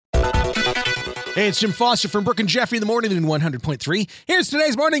Hey, it's Jim Foster from Brooke and Jeffrey in the morning in 100.3. Here's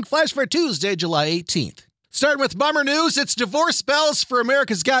today's morning flash for Tuesday, July 18th. Starting with bummer news, it's divorce bells for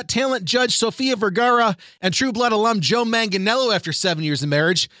America's Got Talent judge Sofia Vergara and True Blood alum Joe Manganello after 7 years of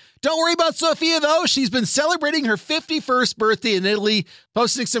marriage. Don't worry about Sofia, though. She's been celebrating her 51st birthday in Italy,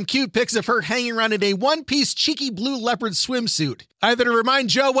 posting some cute pics of her hanging around in a one-piece cheeky blue leopard swimsuit, either to remind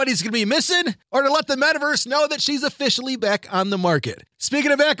Joe what he's going to be missing or to let the metaverse know that she's officially back on the market.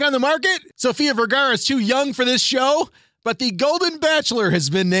 Speaking of back on the market, Sofia Vergara is too young for this show, but the Golden Bachelor has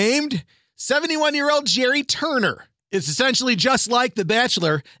been named 71-year-old Jerry Turner. It's essentially just like The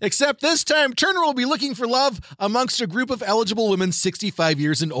Bachelor, except this time Turner will be looking for love amongst a group of eligible women 65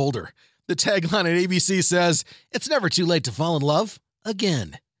 years and older. The tagline at ABC says, "It's never too late to fall in love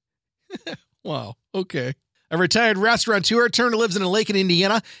again." Wow, okay. A retired restaurateur, Turner lives in a lake in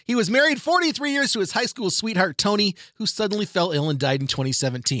Indiana. He was married 43 years to his high school sweetheart, Tony, who suddenly fell ill and died in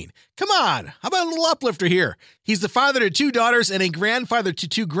 2017. Come on, how about a little uplifter here? He's the father to 2 daughters and a grandfather to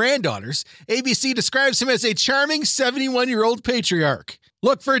 2 granddaughters. ABC describes him as a charming 71-year-old patriarch.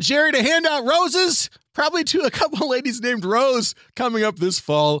 Look for Jerry to hand out roses, probably to a couple ladies named Rose, coming up this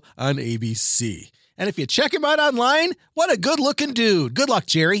fall on ABC. And if you check him out online, what a good-looking dude. Good luck,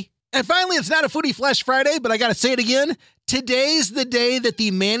 Jerry. And finally, it's not a Foodie Flash Friday, but I got to say it again. Today's the day that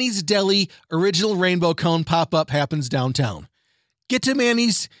the Manny's Deli original rainbow cone pop-up happens downtown. Get to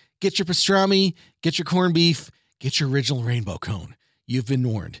Manny's, get your pastrami, get your corned beef, get your original rainbow cone. You've been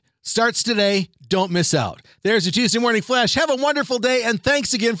warned. Starts today. Don't miss out. There's your Tuesday Morning Flash. Have a wonderful day, and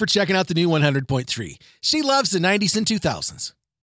thanks again for checking out the new 100.3. She loves the 90s and 2000s.